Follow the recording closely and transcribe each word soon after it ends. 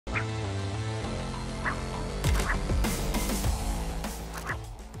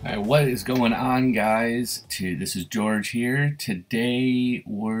Alright, what is going on, guys? This is George here. Today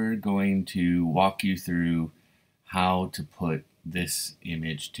we're going to walk you through how to put this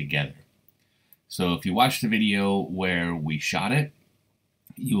image together. So if you watch the video where we shot it,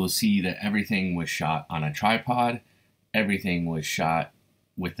 you will see that everything was shot on a tripod, everything was shot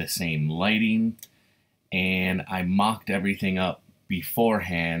with the same lighting, and I mocked everything up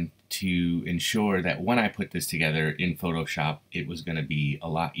beforehand to ensure that when I put this together in Photoshop, it was going to be a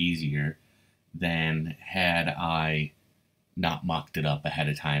lot easier than had I not mocked it up ahead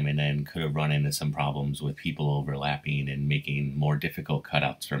of time, and then could have run into some problems with people overlapping and making more difficult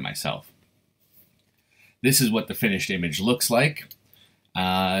cutouts for myself. This is what the finished image looks like.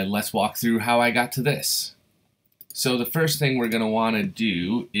 Let's walk through how I got to this. So the first thing we're going to want to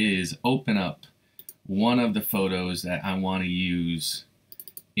do is open up one of the photos that I want to use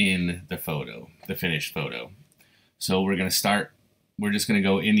in the photo, the finished photo. So we're just going to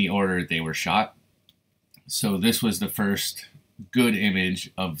go in the order they were shot. So this was the first good image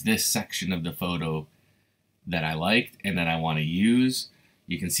of this section of the photo that I liked and that I want to use.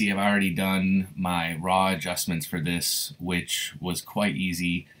 You can see I've already done my raw adjustments for this, which was quite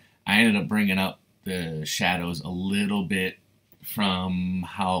easy. I ended up bringing up the shadows a little bit from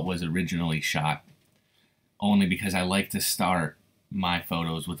how it was originally shot, only because I like to start my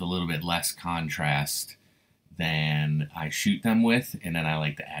photos with a little bit less contrast than I shoot them with, and then I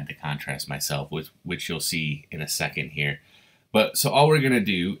like to add the contrast myself, which you'll see in a second here. But so all we're going to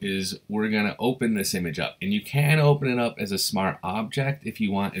do is we're going to open this image up, and you can open it up as a smart object if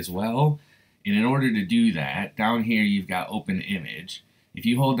you want as well. And in order to do that, down here you've got open image. If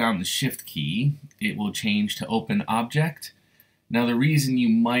you hold down the shift key, it will change to open object. Now the reason you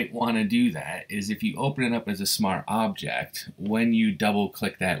might want to do that is if you open it up as a smart object, when you double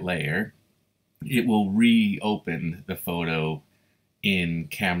click that layer, it will reopen the photo in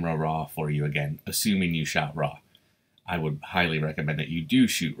camera raw for you again, assuming you shot raw. I would highly recommend that you do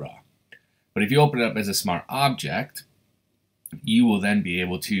shoot raw. But if you open it up as a smart object, you will then be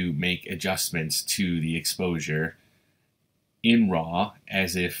able to make adjustments to the exposure in raw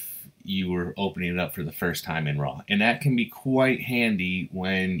as if you were opening it up for the first time in raw. And that can be quite handy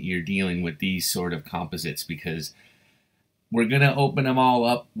when you're dealing with these sort of composites, because we're going to open them all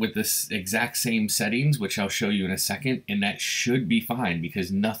up with this exact same settings, which I'll show you in a second, and that should be fine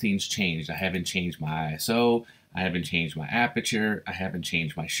because nothing's changed. I haven't changed my ISO, I haven't changed my aperture, I haven't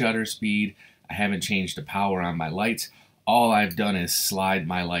changed my shutter speed, I haven't changed the power on my lights. All I've done is slide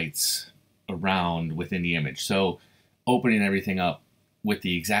my lights around within the image. So opening everything up with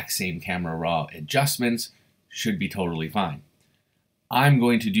the exact same camera raw adjustments should be totally fine. I'm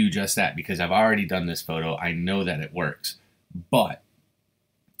going to do just that because I've already done this photo. I know that it works, but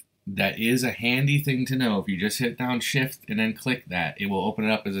that is a handy thing to know. If you just hit down shift and then click that, it will open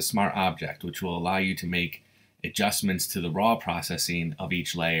it up as a smart object, which will allow you to make adjustments to the raw processing of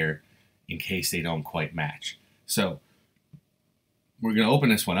each layer in case they don't quite match. So we're going to open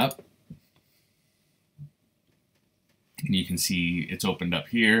this one up. And you can see it's opened up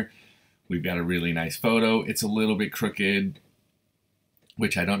here. We've got a really nice photo. It's a little bit crooked,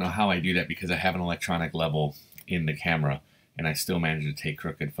 which I don't know how I do that because I have an electronic level in the camera and I still manage to take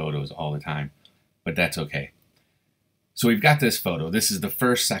crooked photos all the time, but that's okay. So we've got this photo. This is the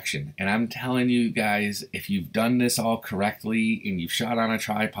first section, and I'm telling you guys, if you've done this all correctly and you've shot on a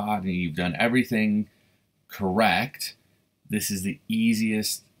tripod and you've done everything correct, this is the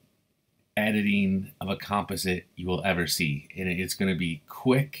easiest editing of a composite you will ever see, and it's going to be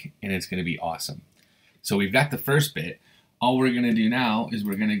quick and it's going to be awesome. So we've got the first bit. All we're going to do now is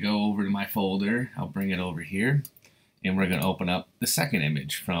we're going to go over to my folder. I'll bring it over here, and we're going to open up the second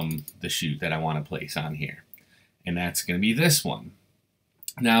image from the shoot that I want to place on here, and that's going to be this one.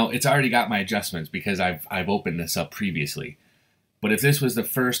 Now it's already got my adjustments because I've opened this up previously, but if this was the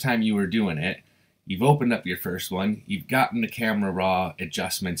first time you were doing it, you've opened up your first one, you've gotten the camera raw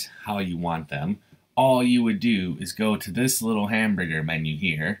adjustments how you want them. All you would do is go to this little hamburger menu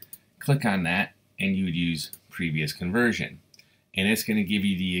here, click on that, and you would use previous conversion. And it's going to give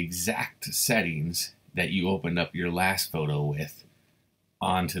you the exact settings that you opened up your last photo with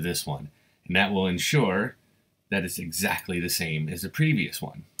onto this one. And that will ensure that it's exactly the same as the previous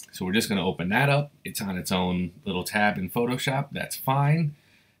one. So we're just going to open that up. It's on its own little tab in Photoshop. That's fine.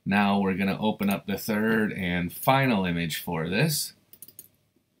 Now we're going to open up the third and final image for this.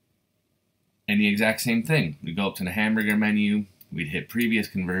 And the exact same thing. We go up to the hamburger menu, we'd hit previous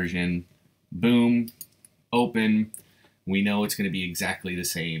conversion, boom, open. We know it's going to be exactly the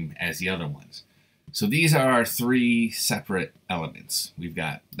same as the other ones. So these are our three separate elements. We've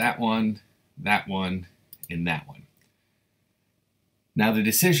got that one, and that one. Now the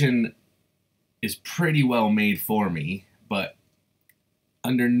decision is pretty well made for me, but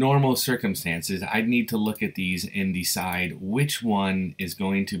under normal circumstances, I'd need to look at these and decide which one is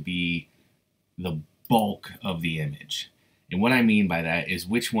going to be the bulk of the image. And what I mean by that is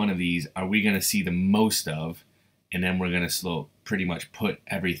which one of these are we going to see the most of, and then we're going to pretty much put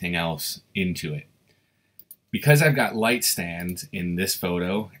everything else into it. Because I've got light stand in this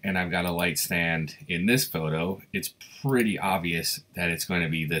photo and I've got a light stand in this photo, it's pretty obvious that it's going to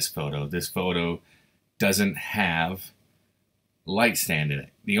be this photo. This photo doesn't have light stand in it.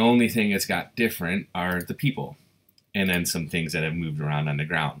 The only thing it's got different are the people and then some things that have moved around on the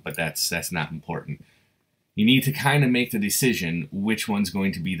ground, but that's not important. You need to kind of make the decision which one's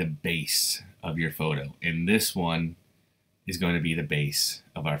going to be the base of your photo, and this one is going to be the base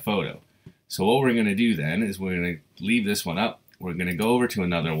of our photo. So what we're going to do then is we're going to leave this one up. We're going to go over to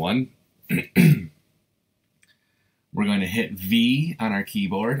another one. We're going to hit V on our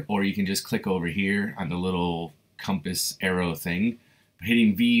keyboard, or you can just click over here on the little compass arrow thing.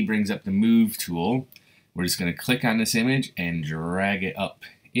 Hitting V brings up the move tool. We're just going to click on this image and drag it up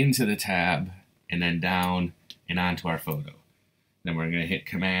into the tab and then down and onto our photo. Then we're going to hit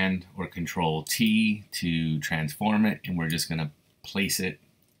Command or Control T to transform it, and we're just going to place it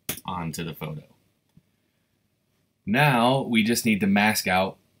onto the photo. Now we just need to mask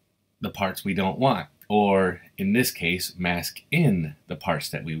out the parts we don't want, or in this case, mask in the parts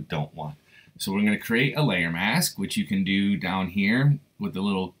that we don't want. So we're going to create a layer mask, which you can do down here with the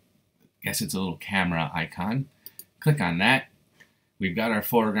little, I guess it's a little camera icon. Click on that. We've got our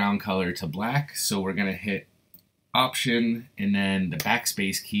foreground color to black, so we're going to hit Option and then the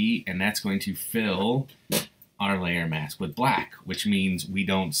backspace key, and that's going to fill our layer mask with black, which means we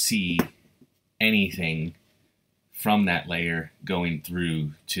don't see anything from that layer going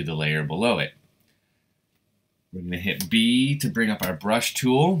through to the layer below it. We're going to hit B to bring up our brush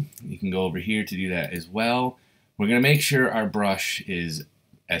tool. You can go over here to do that as well. We're going to make sure our brush is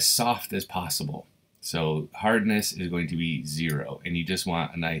as soft as possible. So hardness is going to be 0, and you just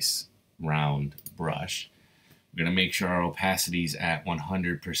want a nice round brush. We're going to make sure our opacity is at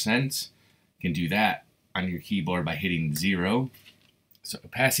 100%. You can do that on your keyboard by hitting 0. So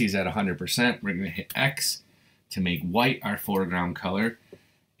opacity is at 100%. We're going to hit X to make white our foreground color.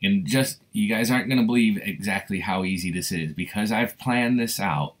 And just, you guys aren't going to believe exactly how easy this is, because I've planned this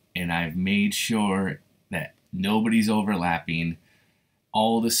out and I've made sure that nobody's overlapping.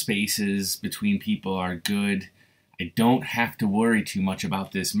 All the spaces between people are good. I don't have to worry too much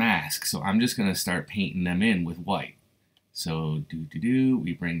about this mask, so I'm just going to start painting them in with white. So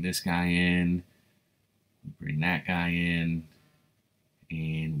we bring this guy in, we bring that guy in,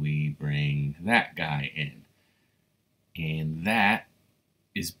 and we bring that guy in. And that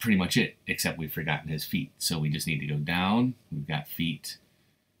is pretty much it, except we've forgotten his feet. So we just need to go down. We've got feet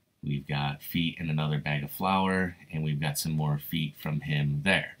and another bag of flour, and we've got some more feet from him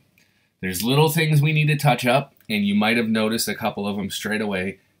there. There's little things we need to touch up, and you might have noticed a couple of them straight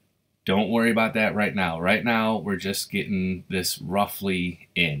away. Don't worry about that right now. Right now, we're just getting this roughly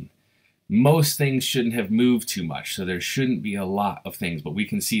in. Most things shouldn't have moved too much, so there shouldn't be a lot of things, but we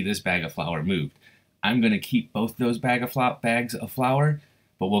can see this bag of flour moved. I'm going to keep both those bags of flour,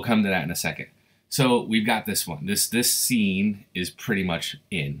 but we'll come to that in a second. So we've got this one. This scene is pretty much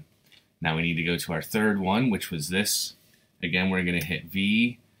in. Now we need to go to our third one, which was this. Again, we're going to hit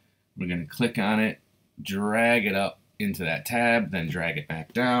V. We're going to click on it, drag it up into that tab, then drag it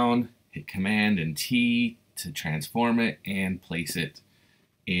back down, hit Command and T to transform it, and place it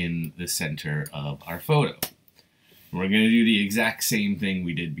in the center of our photo. We're going to do the exact same thing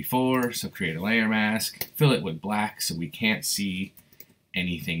we did before. So create a layer mask, fill it with black so we can't see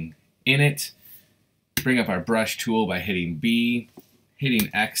anything in it. Bring up our brush tool by hitting B, hitting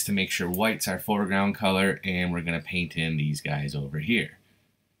X to make sure white's our foreground color, and we're going to paint in these guys over here.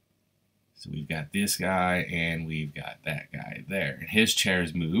 So we've got this guy and we've got that guy there. And his chair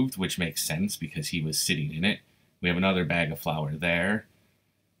is moved, which makes sense because he was sitting in it. We have another bag of flour there.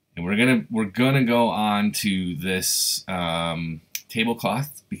 And we're gonna go on to this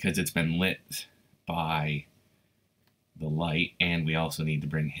tablecloth because it's been lit by the light, and we also need to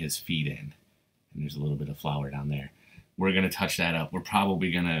bring his feet in. And there's a little bit of flour down there. We're gonna touch that up. We're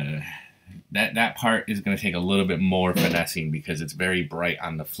probably gonna that part is gonna take a little bit more finessing because it's very bright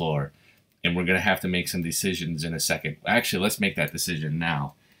on the floor, and we're gonna have to make some decisions in a second. Actually, let's make that decision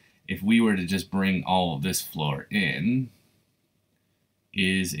now. If we were to just bring all of this floor in,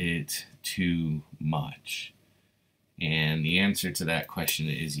 is it too much? And the answer to that question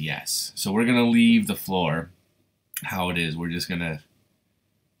is yes. So we're going to leave the floor how it is. We're just going to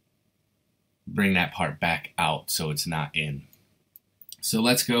bring that part back out so it's not in. So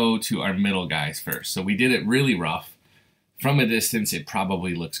let's go to our middle guys first. So we did it really rough. From a distance, it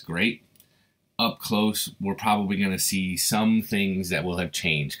probably looks great. Up close, we're probably going to see some things that will have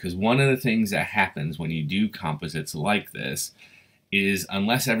changed, because one of the things that happens when you do composites like this is,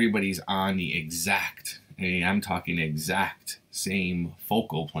 unless everybody's on the exact, I'm talking exact same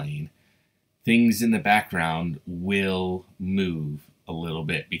focal plane, things in the background will move a little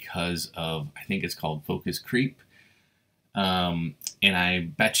bit because of, I think it's called focus creep. And I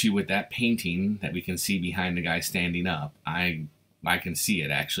bet you with that painting that we can see behind the guy standing up, I can see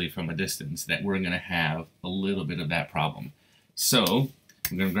it actually from a distance, that we're going to have a little bit of that problem. So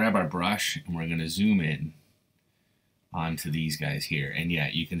we're going to grab our brush and we're going to zoom in onto these guys here. And yeah,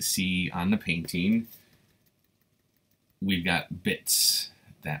 you can see on the painting, we've got bits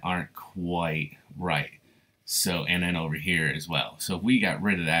that aren't quite right. So, and then over here as well. So if we got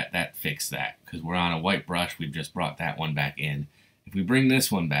rid of that, that fixed that, because we're on a white brush, we've just brought that one back in. If we bring this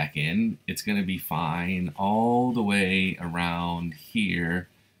one back in, it's going to be fine all the way around here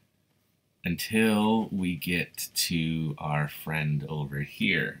until we get to our friend over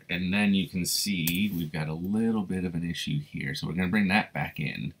here. And then you can see we've got a little bit of an issue here. So we're going to bring that back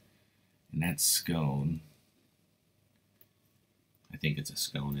in, and that's scone. I think it's a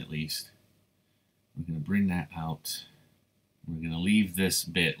scone at least. We're going to bring that out. We're going to leave this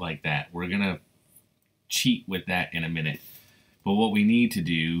bit like that. We're going to cheat with that in a minute. But what we need to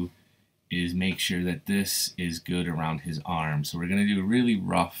do is make sure that this is good around his arm. So we're going to do really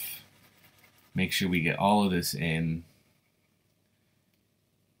rough. Make sure we get all of this in.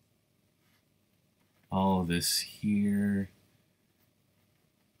 All of this here.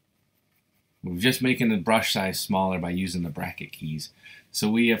 We're just making the brush size smaller by using the bracket keys. So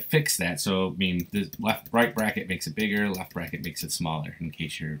we have fixed that. So, I mean, the right bracket makes it bigger, left bracket makes it smaller, in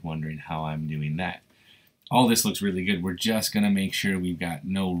case you're wondering how I'm doing that. All this looks really good. We're just going to make sure we've got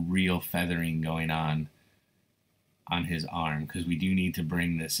no real feathering going on his arm, because we do need to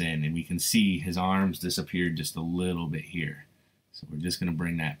bring this in. And we can see his arms disappeared just a little bit here. So we're just going to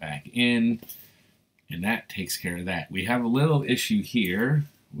bring that back in, and that takes care of that. We have a little issue here,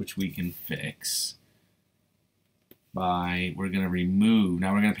 which we can fix by, we're going to remove,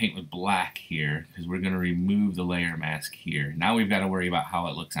 now we're going to paint with black here, because we're going to remove the layer mask here. Now we've got to worry about how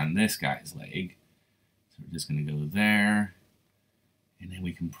it looks on this guy's leg. So we're just going to go there, and then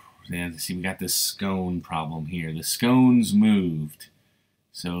we can, see we got this scone problem here. The scone's moved,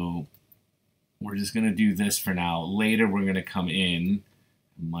 so we're just going to do this for now. Later we're going to come in,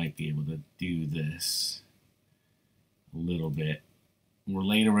 might be able to do this a little bit.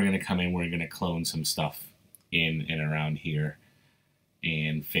 Later we're going to come in, we're going to clone some stuff in and around here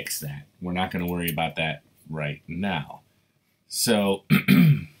and fix that. We're not going to worry about that right now. So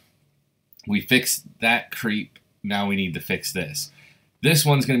we fixed that creep. Now we need to fix this. This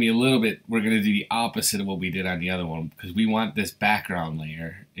one's going to be a little bit, we're going to do the opposite of what we did on the other one, because we want this background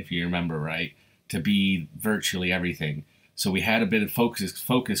layer, if you remember right, to be virtually everything. So we had a bit of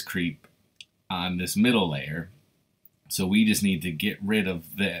focus creep on this middle layer. So we just need to get rid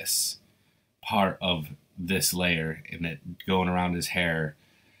of this part of this layer, and it going around his hair.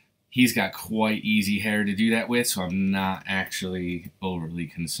 He's got quite easy hair to do that with, so I'm not actually overly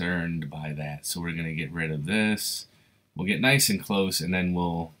concerned by that. So we're going to get rid of this. We'll get nice and close, and then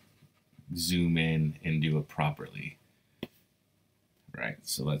we'll zoom in and do it properly. Right,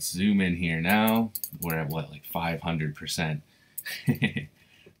 so let's zoom in here now. We're at what, like 500%.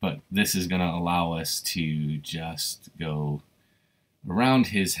 But this is going to allow us to just go around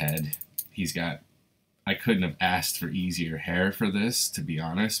his head. He's got, I couldn't have asked for easier hair for this, to be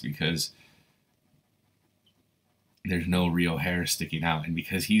honest, because there's no real hair sticking out. And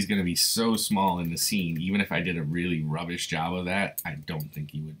because he's going to be so small in the scene, even if I did a really rubbish job of that, I don't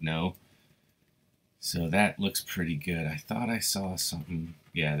think you would know. So that looks pretty good. I thought I saw something.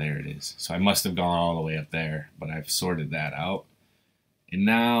 Yeah, there it is. So I must have gone all the way up there, but I've sorted that out. And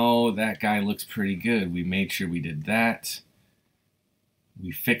now that guy looks pretty good. We made sure we did that.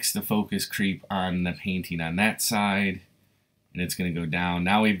 We fixed the focus creep on the painting on that side, and it's going to go down.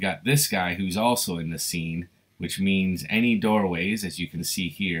 Now we've got this guy who's also in the scene, which means any doorways, as you can see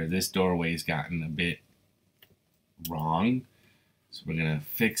here, this doorway's gotten a bit wrong. So we're going to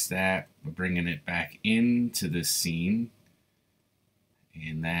fix that. We're bringing it back into this scene,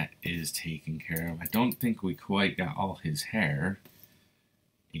 and that is taken care of. I don't think we quite got all his hair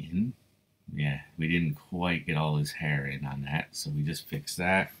in. Yeah, we didn't quite get all his hair in on that, so we just fixed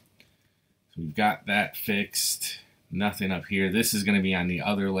that. So we've got that fixed. Nothing up here. This is going to be on the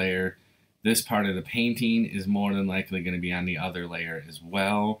other layer. This part of the painting is more than likely going to be on the other layer as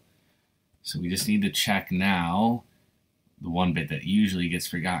well. So we just need to check now the one bit that usually gets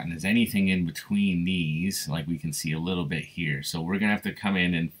forgotten is anything in between these, like we can see a little bit here. So we're gonna have to come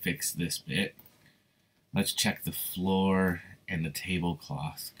in and fix this bit. Let's check the floor and the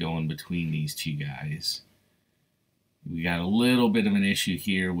tablecloth going between these two guys. We got a little bit of an issue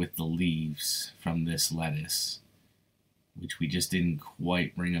here with the leaves from this lettuce, which we just didn't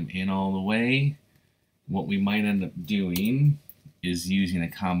quite bring them in all the way. What we might end up doing is using a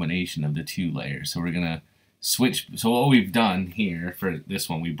combination of the two layers. So we're gonna switch. So what we've done here for this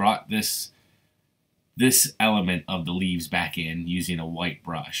one, we brought this element of the leaves back in using a white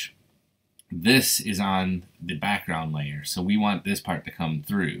brush. This is on the background layer, so we want this part to come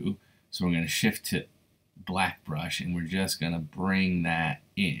through. So we're going to shift to black brush, and we're just going to bring that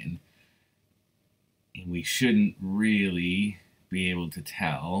in. And we shouldn't really be able to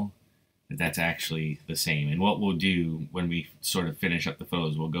tell that that's actually the same. And what we'll do when we sort of finish up the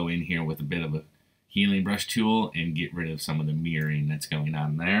photos, we'll go in here with a bit of a healing brush tool and get rid of some of the mirroring that's going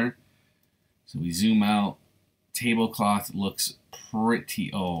on there. So we zoom out. Tablecloth looks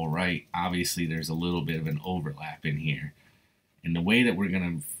pretty all right. Obviously, there's a little bit of an overlap in here. And the way that we're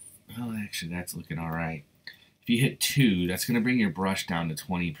going to, well, actually, that's looking all right. If you hit 2, that's going to bring your brush down to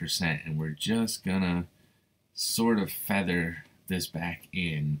 20%. And we're just going to sort of feather this back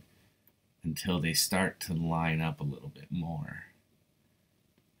in until they start to line up a little bit more.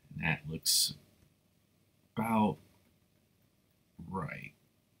 And that looks about right.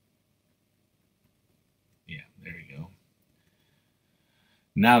 Yeah, there you go.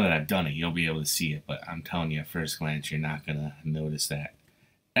 Now that I've done it, you'll be able to see it, but I'm telling you, at first glance, you're not going to notice that.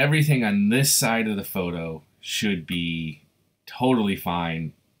 Everything on this side of the photo should be totally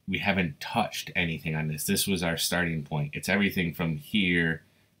fine. We haven't touched anything on this. This was our starting point. It's everything from here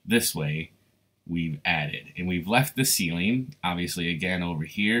this way we've added. And we've left the ceiling. Obviously, again, over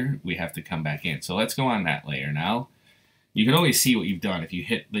here, we have to come back in. So let's go on that layer now. You can always see what you've done. If you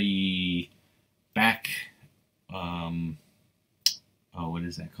hit the back, what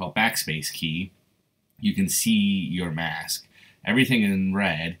is that called? Backspace key, you can see your mask. Everything in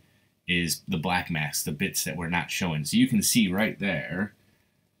red is the black mask, the bits that we're not showing. So you can see right there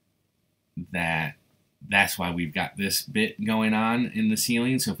that that's why we've got this bit going on in the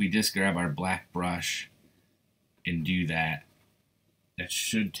ceiling. So if we just grab our black brush and do that, that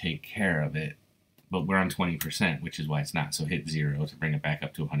should take care of it. But we're on 20%, which is why it's not. So hit 0 to bring it back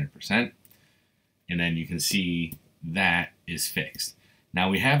up to 100%. And then you can see that is fixed. Now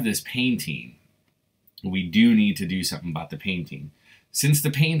we have this painting. We do need to do something about the painting. Since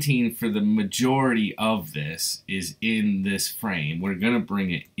the painting for the majority of this is in this frame, we're going to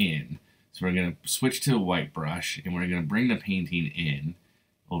bring it in. So we're going to switch to a white brush, and we're going to bring the painting in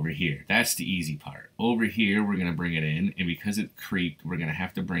over here. That's the easy part. Over here, we're going to bring it in, and because it creeped, we're going to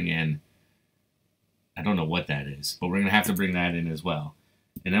have to bring in, I don't know what that is, but we're going to have to bring that in as well.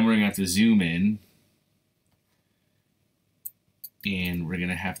 And then we're going to have to zoom in, and we're going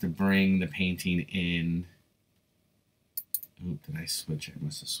to have to bring the painting in. Oh, did I switch? I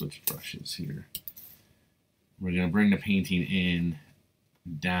must have switched brushes here. We're going to bring the painting in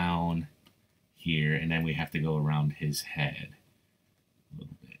down here, and then we have to go around his head a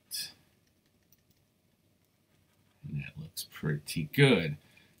little bit. And that looks pretty good.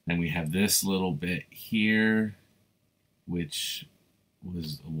 Then we have this little bit here, which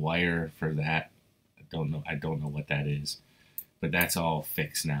was a wire for that. I don't know what that is. But that's all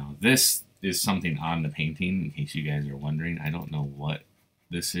fixed now. This is something on the painting, in case you guys are wondering. I don't know what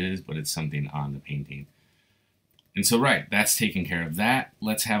this is, but it's something on the painting. And so, right, that's taken care of that.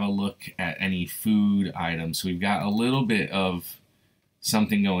 Let's have a look at any food items. So we've got a little bit of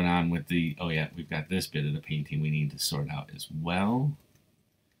something going on with the, oh yeah, we've got this bit of the painting we need to sort out as well.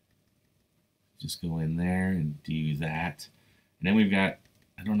 Just go in there and do that. And then we've got,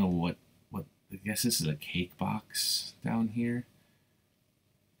 I don't know what I guess this is a cake box down here.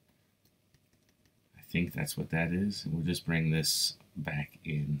 I think that's what that is. And we'll just bring this back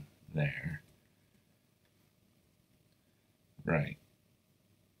in there. Right.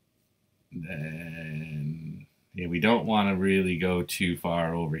 Then, yeah, we don't want to really go too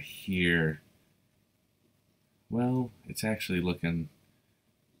far over here. Well, it's actually looking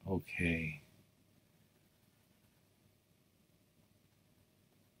okay.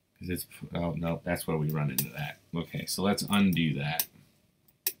 It's, oh no, that's where we run into that. Okay, so let's undo that.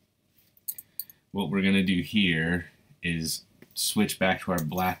 What we're going to do here is switch back to our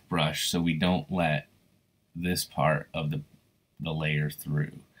black brush so we don't let this part of the layer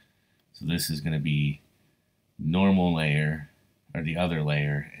through. So this is going to be normal layer, or the other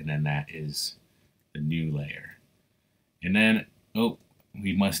layer, and then that is the new layer. And then, oh,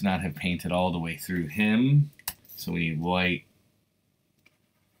 we must not have painted all the way through him. So we need white.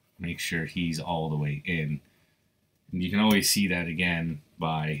 Make sure he's all the way in. And you can always see that again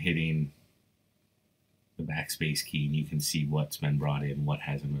by hitting the backspace key, and you can see what's been brought in, what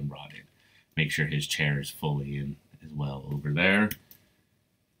hasn't been brought in. Make sure his chair is fully in as well over there.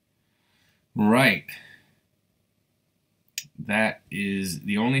 Right. That is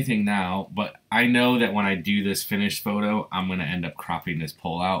the only thing now, but I know that when I do this finished photo, I'm going to end up cropping this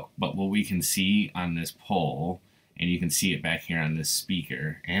pole out. But what we can see on this pole, and you can see it back here on this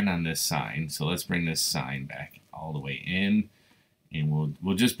speaker and on this sign. So let's bring this sign back all the way in, and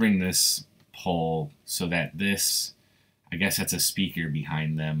we'll just bring this pole so that this, I guess that's a speaker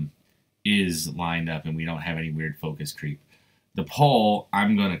behind them, is lined up and we don't have any weird focus creep. The pole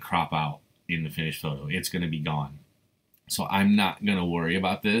I'm going to crop out in the finished photo. It's going to be gone. So I'm not going to worry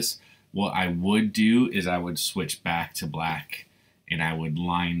about this. What I would do is I would switch back to black and I would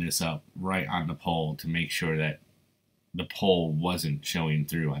line this up right on the pole to make sure that the pole wasn't showing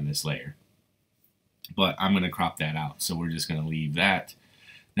through on this layer. But I'm going to crop that out. So we're just going to leave that.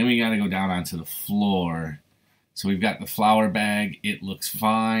 Then we got to go down onto the floor. So we've got the flour bag. It looks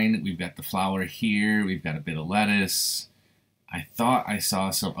fine. We've got the flour here. We've got a bit of lettuce. I thought I saw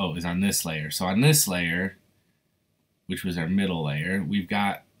some, oh, it was on this layer. So on this layer, which was our middle layer, we've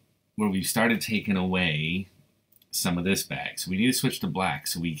got where we've started taking away some of this bag. So we need to switch to black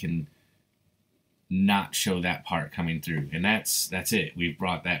so we can not show that part coming through. And that's it. We've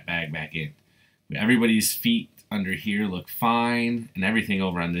brought that bag back in. Everybody's feet under here look fine, and everything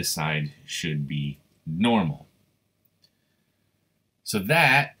over on this side should be normal. So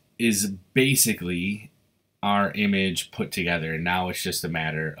that is basically our image put together. Now it's just a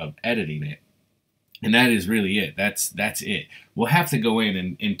matter of editing it. And that is really it. That's it. We'll have to go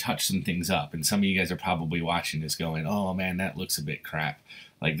in and touch some things up. And some of you guys are probably watching this going, oh man, that looks a bit crap,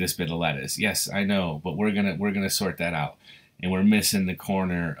 like this bit of lettuce. Yes, I know, but we're gonna sort that out. And we're missing the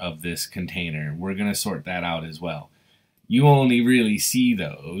corner of this container. We're gonna sort that out as well. You only really see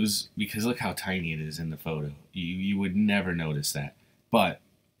those because look how tiny it is in the photo. You would never notice that. But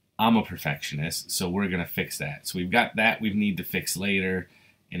I'm a perfectionist, so we're gonna fix that. So we've got that we need to fix later.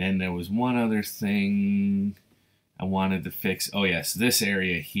 And then there was one other thing I wanted to fix. Oh yes, this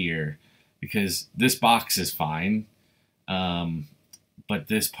area here, because this box is fine, but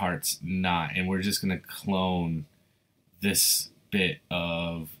this part's not. And we're just gonna clone this bit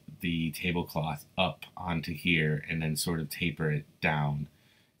of the tablecloth up onto here and then sort of taper it down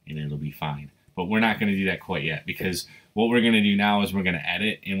and it'll be fine. But we're not gonna do that quite yet because what we're gonna do now is we're gonna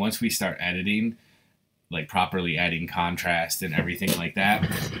edit, and once we start editing, like properly adding contrast and everything like that,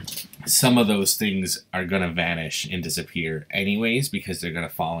 some of those things are going to vanish and disappear anyways because they're going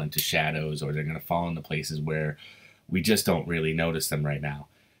to fall into shadows or they're going to fall into places where we just don't really notice them right now.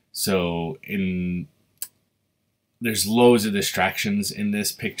 So there's loads of distractions in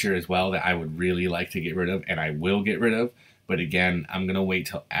this picture as well that I would really like to get rid of, and I will get rid of. But again, I'm going to wait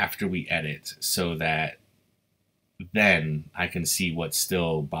till after we edit so that then I can see what's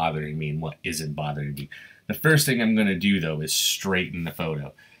still bothering me and what isn't bothering me. The first thing I'm going to do, though, is straighten the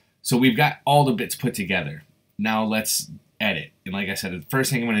photo. So we've got all the bits put together. Now let's edit. And like I said, the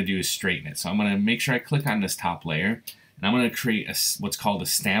first thing I'm going to do is straighten it. So I'm going to make sure I click on this top layer, and I'm going to create what's called a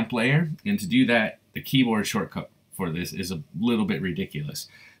stamp layer. And to do that, the keyboard shortcut for this is a little bit ridiculous,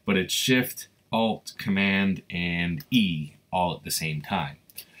 but it's Shift, Alt, Command, and E all at the same time.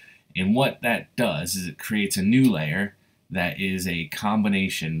 And what that does is it creates a new layer that is a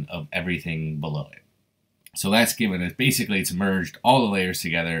combination of everything below it. So that's given us, basically it's merged all the layers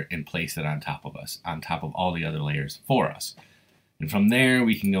together and placed it on top of us, on top of all the other layers for us. And from there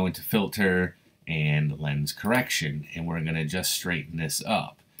we can go into filter and lens correction, and we're going to just straighten this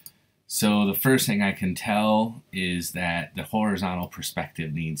up. So the first thing I can tell is that the horizontal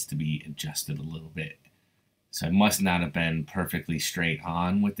perspective needs to be adjusted a little bit. So it must not have been perfectly straight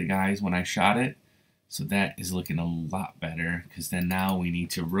on with the guys when I shot it. So that is looking a lot better, because then now we need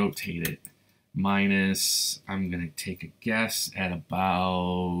to rotate it minus, I'm going to take a guess at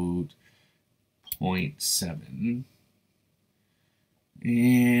about 0.7.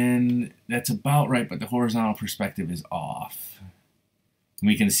 And that's about right, but the horizontal perspective is off. And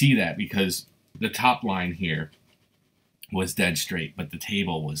we can see that because the top line here was dead straight, but the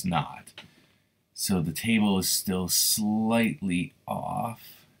table was not. So the table is still slightly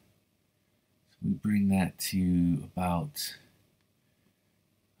off. So we bring that to about,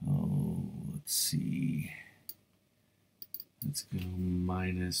 let's see. Let's go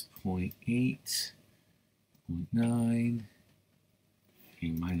minus 0.8, 0.9,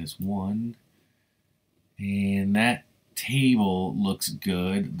 okay, minus 1. And that table looks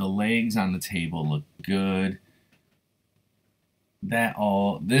good. The legs on the table look good.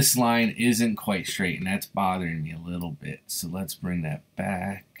 this line isn't quite straight, and that's bothering me a little bit. So let's bring that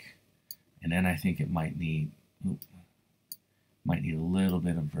back. And then I think it might need a little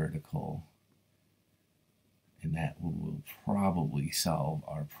bit of vertical. And that will probably solve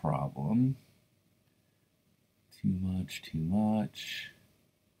our problem. Too much, too much.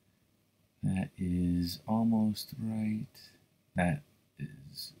 That is almost right. That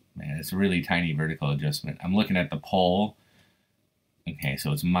is, man, it's a really tiny vertical adjustment. I'm looking at the pole. Okay,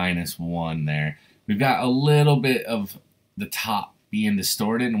 so it's -1 there. We've got a little bit of the top being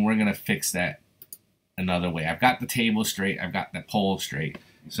distorted, and we're going to fix that another way. I've got the table straight. I've got the pole straight.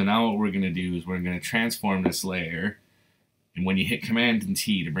 So now what we're going to do is we're going to transform this layer. And when you hit Command and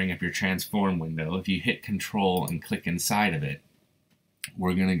T to bring up your transform window, if you hit Control and click inside of it,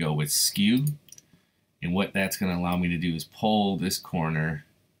 we're going to go with Skew. And what that's going to allow me to do is pull this corner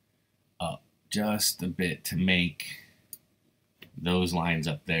up just a bit to make those lines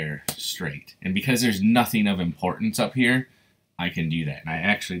up there straight. And because there's nothing of importance up here, I can do that. And I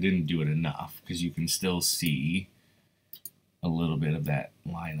actually didn't do it enough because you can still see a little bit of that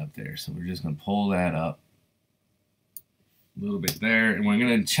line up there. So we're just going to pull that up a little bit there. And we're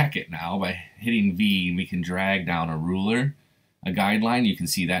going to check it now by hitting V. And we can drag down a ruler, a guideline. You can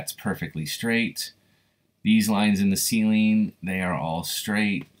see that's perfectly straight. These lines in the ceiling, they are all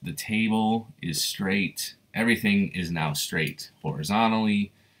straight. The table is straight. Everything is now straight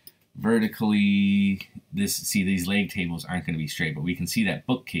horizontally, vertically. See, these leg tables aren't going to be straight, but we can see that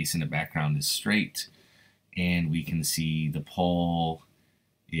bookcase in the background is straight, and we can see the pole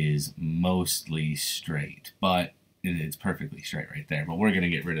is mostly straight, but it's perfectly straight right there. But we're going to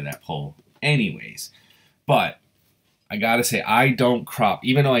get rid of that pole anyways. But I gotta say, I don't crop,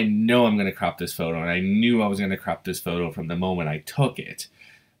 even though I know I'm going to crop this photo, and I knew I was going to crop this photo from the moment I took it,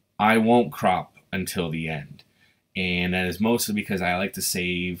 I won't crop until the end. And that is mostly because I like to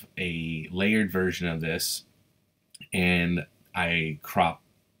save a layered version of this, and I crop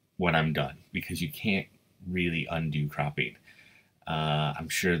when I'm done, because you can't really undo cropping. I'm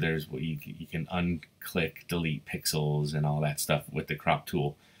sure there's what you can unclick, delete pixels and all that stuff with the crop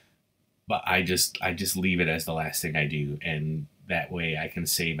tool. But I just leave it as the last thing I do, and that way I can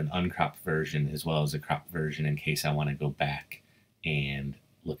save an uncropped version as well as a cropped version in case I want to go back and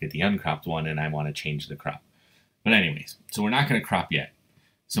look at the uncropped one and I want to change the crop. But anyways, so we're not going to crop yet.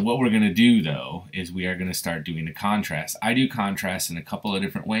 So what we're going to do though is we are going to start doing the contrast. I do contrast in a couple of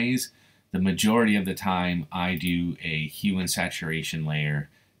different ways. The majority of the time I do a hue and saturation layer,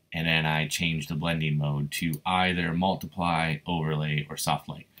 and then I change the blending mode to either multiply, overlay, or soft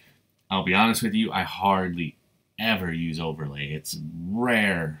light. I'll be honest with you, I hardly ever use overlay. It's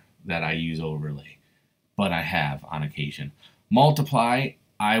rare that I use overlay, but I have on occasion. Multiply,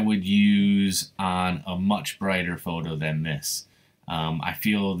 I would use on a much brighter photo than this. I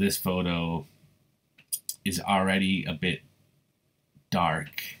feel this photo is already a bit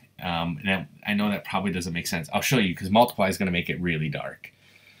dark. And I know that probably doesn't make sense. I'll show you, because multiply is going to make it really dark.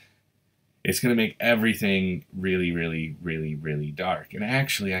 It's going to make everything really, really, really, really dark. And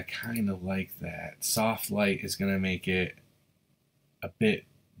actually, I kind of like that. Soft light is going to make it a bit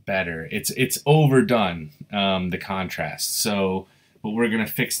better. It's overdone, the contrast. So, but we're going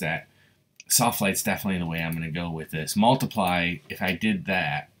to fix that. Soft light's definitely the way I'm going to go with this. Multiply, if I did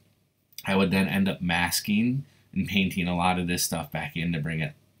that, I would then end up masking and painting a lot of this stuff back in to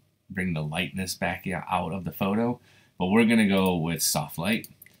bring the lightness back out of the photo. But we're going to go with soft light.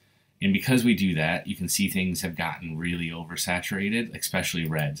 And because we do that, you can see things have gotten really oversaturated, especially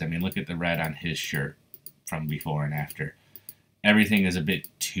reds. I mean, look at the red on his shirt from before and after. Everything is a bit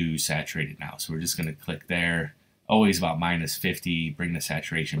too saturated now. So we're just going to click there, always about -50, bring the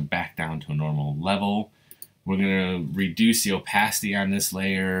saturation back down to a normal level. We're going to reduce the opacity on this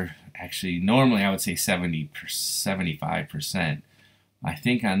layer. Actually, normally I would say 75%. I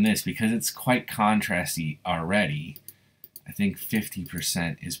think on this, because it's quite contrasty already, I think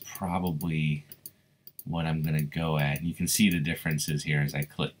 50% is probably what I'm going to go at. And you can see the differences here as I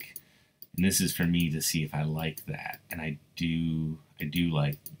click. And this is for me to see if I like that. And I do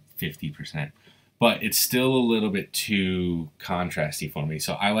like 50%. But it's still a little bit too contrasty for me.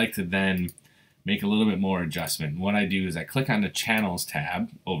 So I like to then make a little bit more adjustment. What I do is I click on the Channels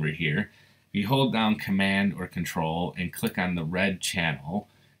tab over here. If you hold down Command or Control and click on the red channel,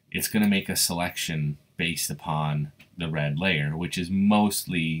 it's going to make a selection based upon the red layer, which is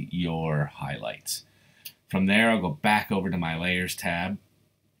mostly your highlights. From there, I'll go back over to my Layers tab.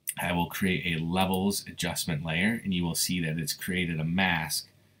 I will create a Levels adjustment layer, and you will see that it's created a mask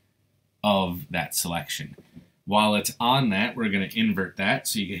of that selection. While it's on that, we're going to invert that,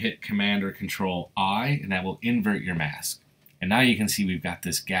 so you can hit Command or Control I, and that will invert your mask. And now you can see we've got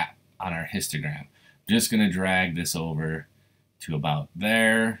this gap on our histogram. I'm just going to drag this over to about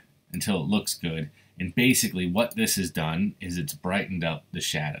there until it looks good. And basically what this has done is it's brightened up the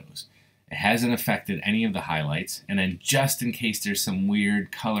shadows. It hasn't affected any of the highlights. And then just in case there's some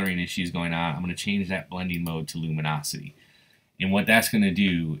weird coloring issues going on, I'm going to change that blending mode to luminosity. And what that's going to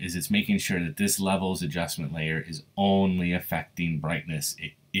do is it's making sure that this levels adjustment layer is only affecting brightness.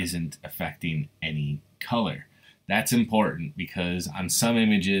 It isn't affecting any color. That's important because on some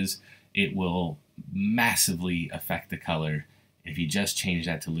images it will massively affect the color. If you just change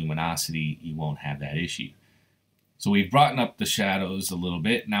that to luminosity, you won't have that issue. So we've brought up the shadows a little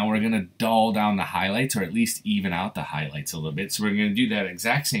bit. Now we're going to dull down the highlights, or at least even out the highlights a little bit. So we're going to do that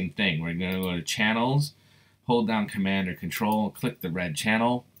exact same thing. We're going to go to Channels, hold down Command or Control, click the red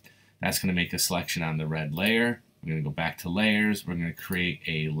channel. That's going to make a selection on the red layer. We're going to go back to Layers. We're going to create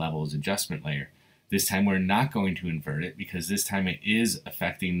a Levels Adjustment layer. This time we're not going to invert it because this time it is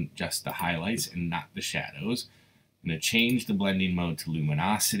affecting just the highlights and not the shadows. I'm going to change the blending mode to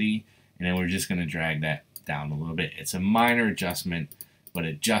luminosity, and then we're just going to drag that down a little bit. It's a minor adjustment, but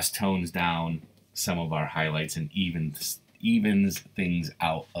it just tones down some of our highlights and evens things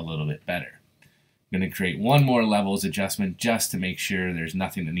out a little bit better. I'm going to create one more levels adjustment just to make sure there's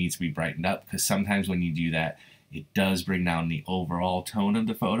nothing that needs to be brightened up, because sometimes when you do that, it does bring down the overall tone of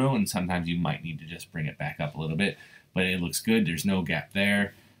the photo, and sometimes you might need to just bring it back up a little bit, but it looks good. There's no gap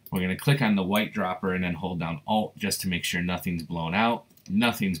there. We're going to click on the white dropper and then hold down Alt just to make sure nothing's blown out.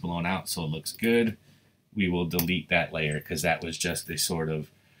 Nothing's blown out, so it looks good. We will delete that layer because that was just a sort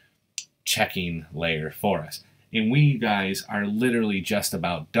of checking layer for us. And we guys are literally just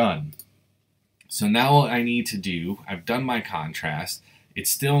about done. So now what I need to do, I've done my contrast.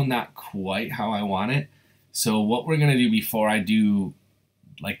 It's still not quite how I want it. So what we're going to do before I do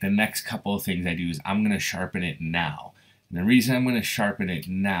like the next couple of things I do is I'm going to sharpen it now. And the reason I'm going to sharpen it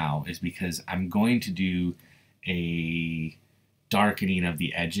now is because I'm going to do a darkening of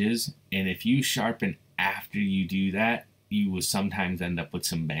the edges. And if you sharpen after you do that, you will sometimes end up with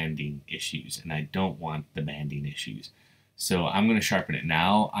some banding issues. And I don't want the banding issues. So I'm going to sharpen it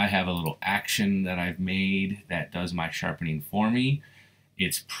now. I have a little action that I've made that does my sharpening for me.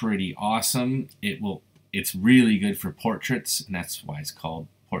 It's pretty awesome. It's really good for portraits, and that's why it's called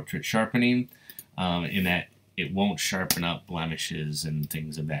portrait sharpening, in that it won't sharpen up blemishes and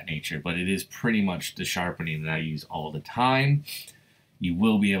things of that nature, but it is pretty much the sharpening that I use all the time. You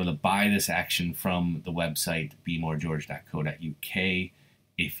will be able to buy this action from the website bemoregeorge.co.uk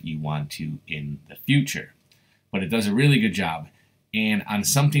if you want to in the future. But it does a really good job. And on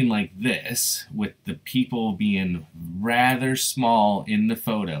something like this, with the people being rather small in the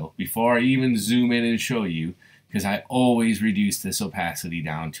photo, before I even zoom in and show you, because I always reduce this opacity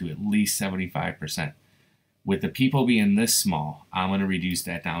down to at least 75%. With the people being this small, I'm going to reduce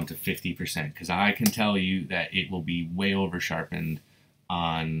that down to 50%, because I can tell you that it will be way over sharpened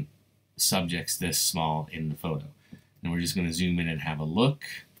on subjects this small in the photo. And we're just going to zoom in and have a look.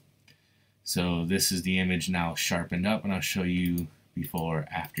 So this is the image now sharpened up, and I'll show you before,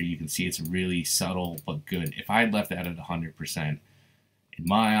 after. You can see it's really subtle but good. If I had left that at 100%, in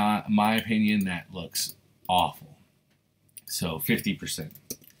my opinion, that looks awful. So 50%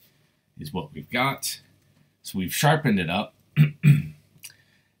 is what we've got. So we've sharpened it up.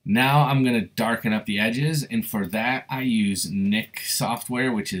 Now I'm going to darken up the edges, and for that I use Nik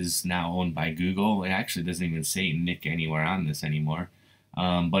software, which is now owned by Google. It actually doesn't even say Nik anywhere on this anymore,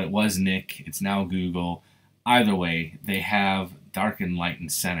 but it was Nik. It's now Google. Either way, they have Darken, Lighten,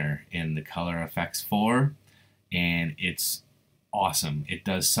 Center in the Color Effects 4, and it's awesome. It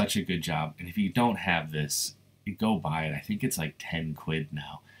does such a good job, and if you don't have this, you go buy it. I think it's like 10 quid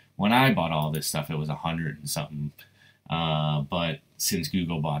now. When I bought all this stuff, it was 100 and something. But since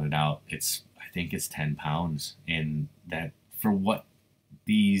Google bought it out, I think it's 10 pounds. And that, for what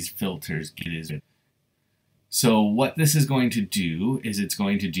these filters get, is it. So what this is going to do is it's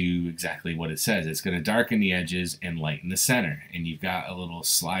going to do exactly what it says. It's going to darken the edges and lighten the center. And you've got a little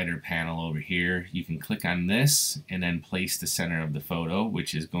slider panel over here. You can click on this and then place the center of the photo,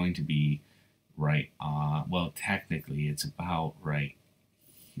 which is going to be right on, well, technically it's about right.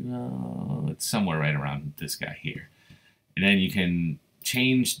 It's somewhere right around this guy here. And then you can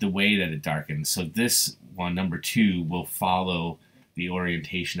change the way that it darkens. So this one, number 2, will follow the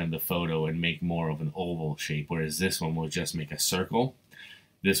orientation of the photo and make more of an oval shape, whereas this one will just make a circle.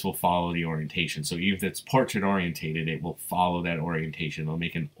 This will follow the orientation. So even if it's portrait orientated, it will follow that orientation. It'll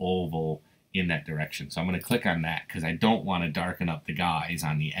make an oval in that direction. So I'm going to click on that because I don't want to darken up the guys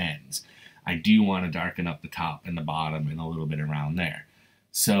on the ends. I do want to darken up the top and the bottom and a little bit around there.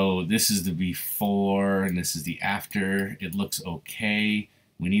 So this is the before and this is the after. It looks okay.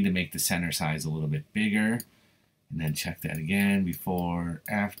 We need to make the center size a little bit bigger. And then check that again, before,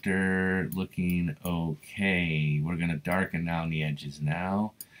 after, looking okay. We're gonna darken down the edges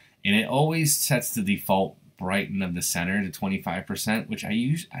now. And it always sets the default brighten of the center to 25%, which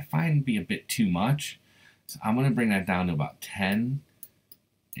I find be a bit too much. So I'm gonna bring that down to about 10.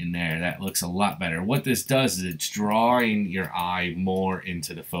 In there, that looks a lot better. What this does is it's drawing your eye more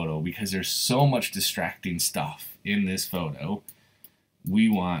into the photo because there's so much distracting stuff in this photo. We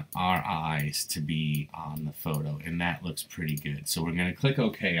want our eyes to be on the photo, and that looks pretty good. So we're going to click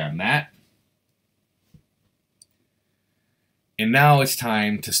OK on that. And now it's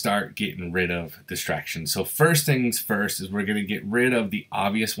time to start getting rid of distractions. So first things first is we're going to get rid of the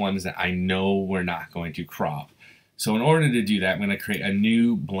obvious ones that I know we're not going to crop. So in order to do that, I'm going to create a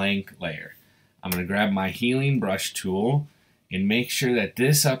new blank layer. I'm going to grab my healing brush tool and make sure that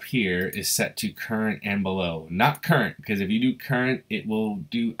this up here is set to current and below. Not current, because if you do current, it will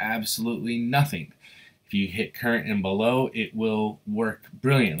do absolutely nothing. If you hit current and below, it will work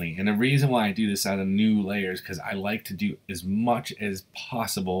brilliantly. And the reason why I do this on a new layer is because I like to do as much as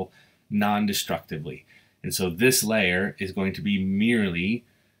possible non-destructively. And so this layer is going to be merely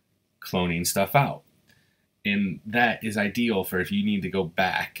cloning stuff out. And that is ideal for if you need to go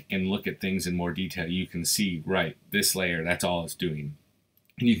back and look at things in more detail. You can see, right, this layer, that's all it's doing.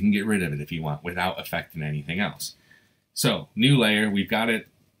 And you can get rid of it if you want without affecting anything else. So, new layer, we've got it.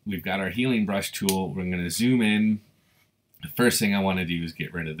 We've got our healing brush tool. We're going to zoom in. The first thing I want to do is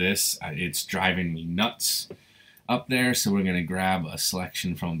get rid of this. It's driving me nuts up there. So we're going to grab a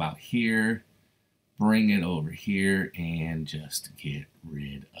selection from about here, bring it over here, and just get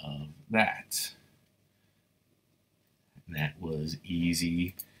rid of that. That was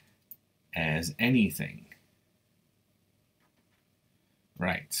easy as anything.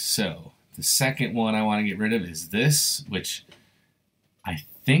 Right, so the second one I want to get rid of is this, which I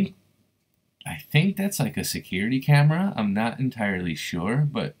think that's like a security camera. I'm not entirely sure,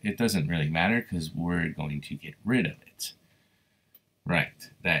 but it doesn't really matter because we're going to get rid of it. Right,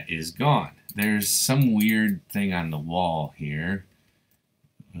 that is gone. There's some weird thing on the wall here.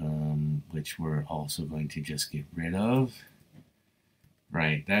 Which we're also going to just get rid of.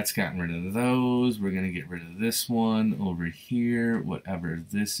 Right, that's gotten rid of those. We're going to get rid of this one over here, whatever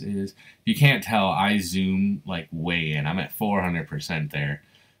this is. If you can't tell, I zoom like way in. I'm at 400% there,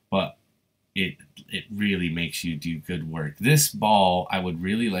 but it really makes you do good work. This ball I would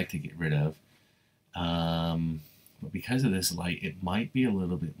really like to get rid of, but because of this light, it might be a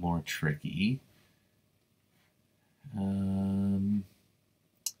little bit more tricky.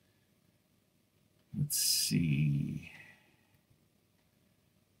 Let's see.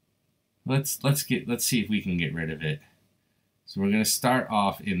 Let's see if we can get rid of it. So we're going to start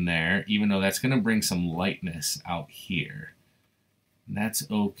off in there, even though that's going to bring some lightness out here. And that's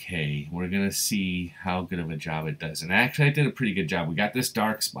okay. We're going to see how good of a job it does. And actually, I did a pretty good job. We got this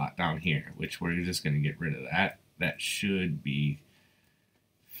dark spot down here, which we're just going to get rid of that. That should be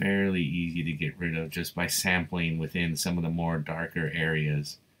fairly easy to get rid of just by sampling within some of the more darker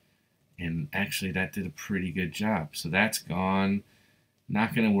areas. And actually, that did a pretty good job. So that's gone.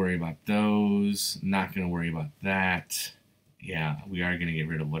 Not going to worry about those. Not going to worry about that. Yeah, we are going to get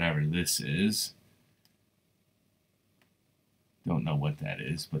rid of whatever this is. Don't know what that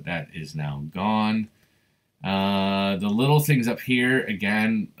is, but that is now gone. The little things up here,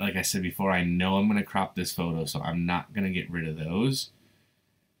 again, like I said before, I know I'm going to crop this photo, so I'm not going to get rid of those.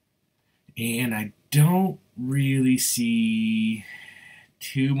 And I don't really see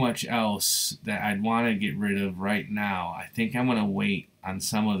too much else that I'd want to get rid of right now. I think I'm going to wait on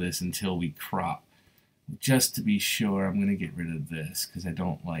some of this until we crop. Just to be sure, I'm going to get rid of this because I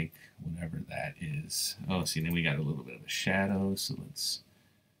don't like whatever that is. Oh, see, then we got a little bit of a shadow, so let's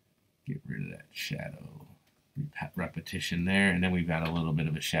get rid of that shadow repetition there. And then we've got a little bit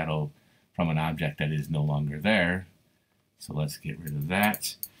of a shadow from an object that is no longer there. So let's get rid of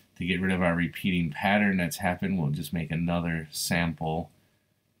that. To get rid of our repeating pattern that's happened, we'll just make another sample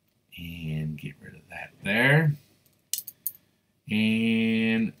and get rid of that there.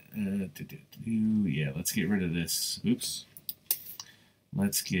 And yeah, let's get rid of this. Oops.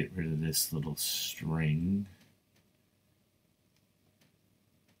 Let's get rid of this little string.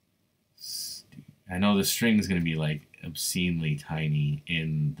 I know the string is going to be like obscenely tiny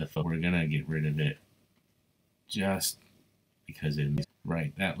in the photo. We're going to get rid of it just because it is.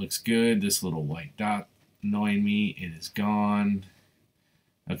 Right, that looks good. This little white dot annoying me. It is gone.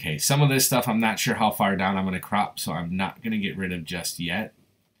 Okay, some of this stuff I'm not sure how far down I'm going to crop, so I'm not going to get rid of just yet.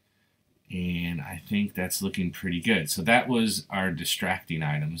 And I think that's looking pretty good. So that was our distracting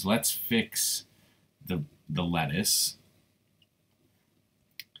items. Let's fix the lettuce.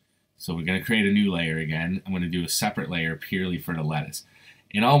 So we're going to create a new layer again. I'm going to do a separate layer purely for the lettuce.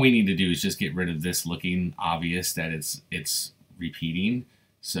 And all we need to do is just get rid of this looking obvious that it's repeating.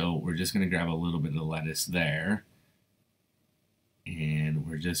 So we're just going to grab a little bit of the lettuce there. And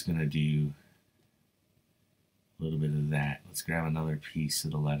we're just going to do a little bit of that. Let's grab another piece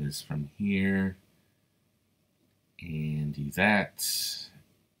of the lettuce from here and do that.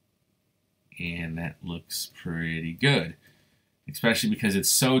 And that looks pretty good, especially because it's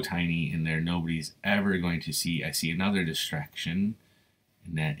so tiny in there, nobody's ever going to see. I see another distraction,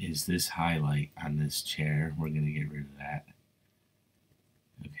 and that is this highlight on this chair. We're going to get rid of that.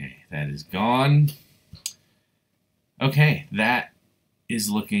 Okay, that is gone. Okay, that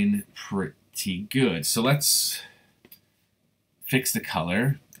is looking pretty good. So let's fix the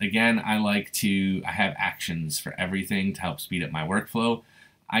color. Again, I have actions for everything to help speed up my workflow.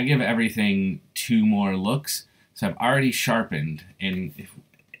 I give everything 2 more looks. So I've already sharpened, and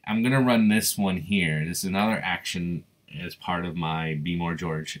I'm gonna run this one here. This is another action as part of my Be More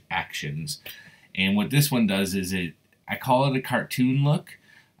George actions. And what this one does is I call it a cartoon look.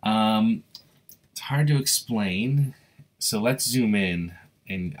 It's hard to explain. So let's zoom in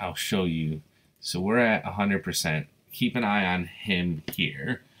and I'll show you. So we're at 100%. Keep an eye on him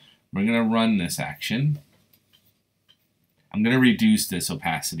here. We're going to run this action. I'm going to reduce this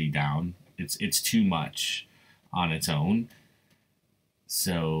opacity down. It's too much on its own.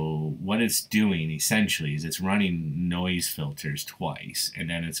 So what it's doing essentially is it's running noise filters twice, and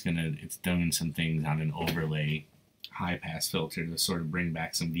then it's doing some things on an overlay high pass filter to sort of bring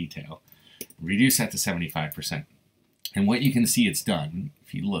back some detail. Reduce that to 75%. And what you can see it's done,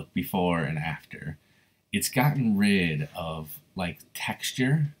 if you look before and after, it's gotten rid of like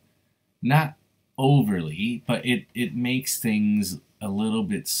texture, not overly, but it makes things a little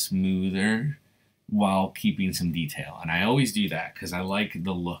bit smoother while keeping some detail. And I always do that because I like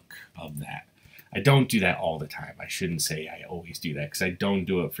the look of that. I don't do that all the time. I shouldn't say I always do that because I don't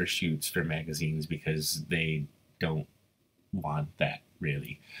do it for shoots for magazines because they don't want that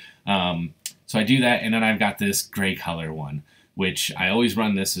really. So I do that, and then I've got this gray color one, which I always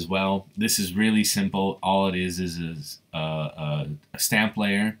run this as well. This is really simple. All it is a stamp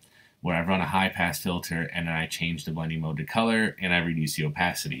layer where I run a high pass filter, and then I change the blending mode to color, and I reduce the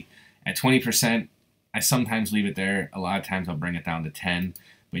opacity. At 20%, I sometimes leave it there. A lot of times I'll bring it down to 10,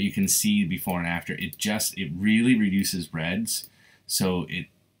 but you can see before and after. It really reduces reds, so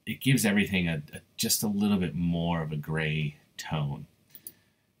it gives everything just a little bit more of a gray tone.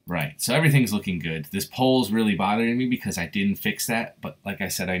 Right, so everything's looking good. This pole's really bothering me because I didn't fix that, but like I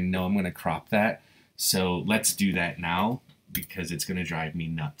said, I know I'm going to crop that. So let's do that now because it's going to drive me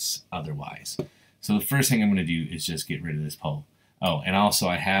nuts otherwise. So the first thing I'm going to do is just get rid of this pole. Oh, and also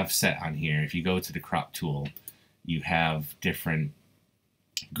I have set on here, if you go to the crop tool, you have different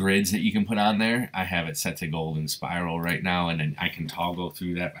grids that you can put on there. I have it set to golden spiral right now, and then I can toggle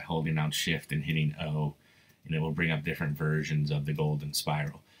through that by holding down shift and hitting O, and it will bring up different versions of the golden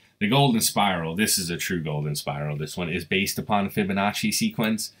spiral. The golden spiral, this is a true golden spiral. This one is based upon a Fibonacci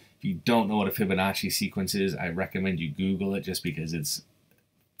sequence. If you don't know what a Fibonacci sequence is, I recommend you Google it just because it's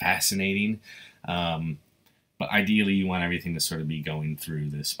fascinating. But ideally, you want everything to sort of be going through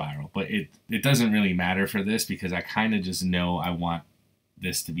this spiral. But it doesn't really matter for this because I kind of just know I want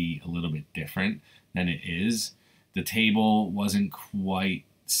this to be a little bit different than it is. The table wasn't quite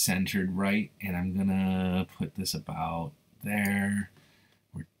centered right, and I'm going to put this about there.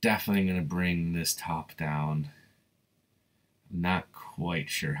 We're definitely going to bring this top down. I'm not quite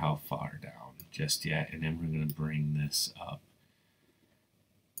sure how far down just yet, and then we're going to bring this up.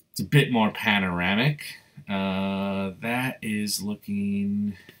 It's a bit more panoramic. That is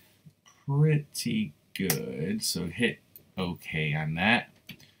looking pretty good, so hit OK on that.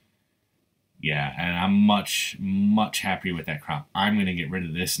 Yeah, and I'm much happier with that crop. I'm going to get rid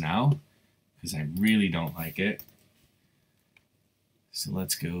of this now because I really don't like it. So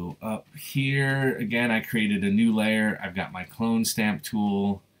let's go up here. Again, I created a new layer. I've got my clone stamp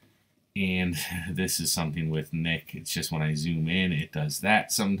tool, and this is something with Nick. It's just when I zoom in, it does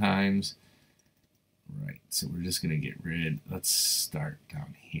that sometimes. Right, so we're just going to get rid. Let's start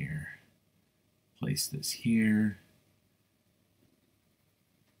down here. Place this here.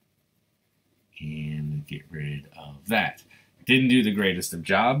 And get rid of that. Didn't do the greatest of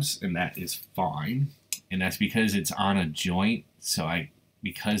jobs, and that is fine. And that's because it's on a joint. So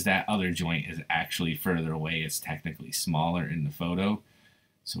because that other joint is actually further away, it's technically smaller in the photo.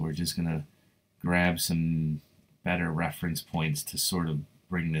 So we're just going to grab some better reference points to sort of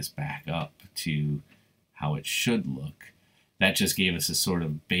bring this back up to how it should look. That just gave us a sort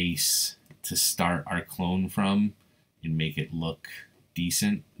of base to start our clone from and make it look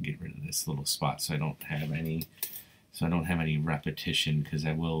decent. Get rid of this little spot so I don't have any repetition, because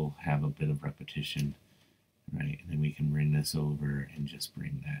I will have a bit of repetition, right? And then we can bring this over and just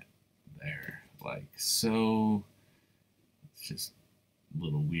bring that there like so. It's just a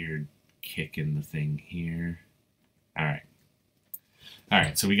little weird kick in the thing here. All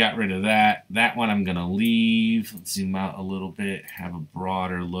right, so we got rid of that. That one I'm gonna leave. Let's zoom out a little bit, have a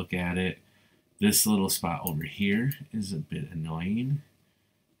broader look at it. This little spot over here is a bit annoying,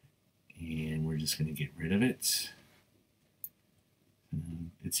 and we're just gonna get rid of it.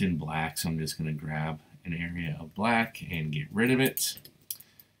 It's in black, so I'm just gonna grab an area of black and get rid of it.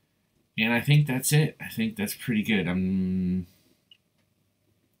 And I think that's it. I think that's pretty good.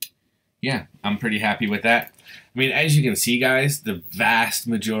 Yeah, I'm pretty happy with that. I mean, as you can see, guys, the vast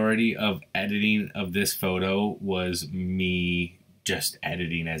majority of editing of this photo was me just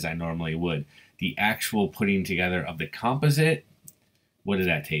editing as I normally would. The actual putting together of the composite, what did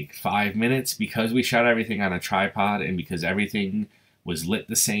that take? 5 minutes? Because we shot everything on a tripod and because everything was lit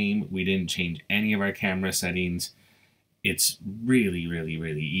the same, we didn't change any of our camera settings. It's really, really,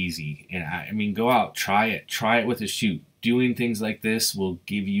 really easy. And I mean, go out, try it with a shoot. Doing things like this will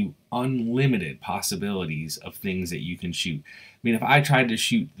give you unlimited possibilities of things that you can shoot. I mean, if I tried to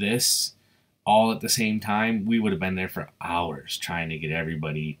shoot this all at the same time, we would have been there for hours trying to get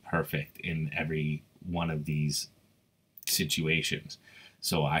everybody perfect in every one of these situations.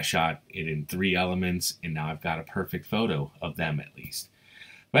 So I shot it in 3 elements, and now I've got a perfect photo of them at least.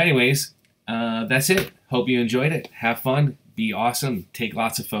 But anyways, that's it. Hope you enjoyed it. Have fun. Be awesome. Take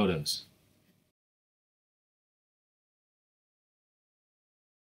lots of photos.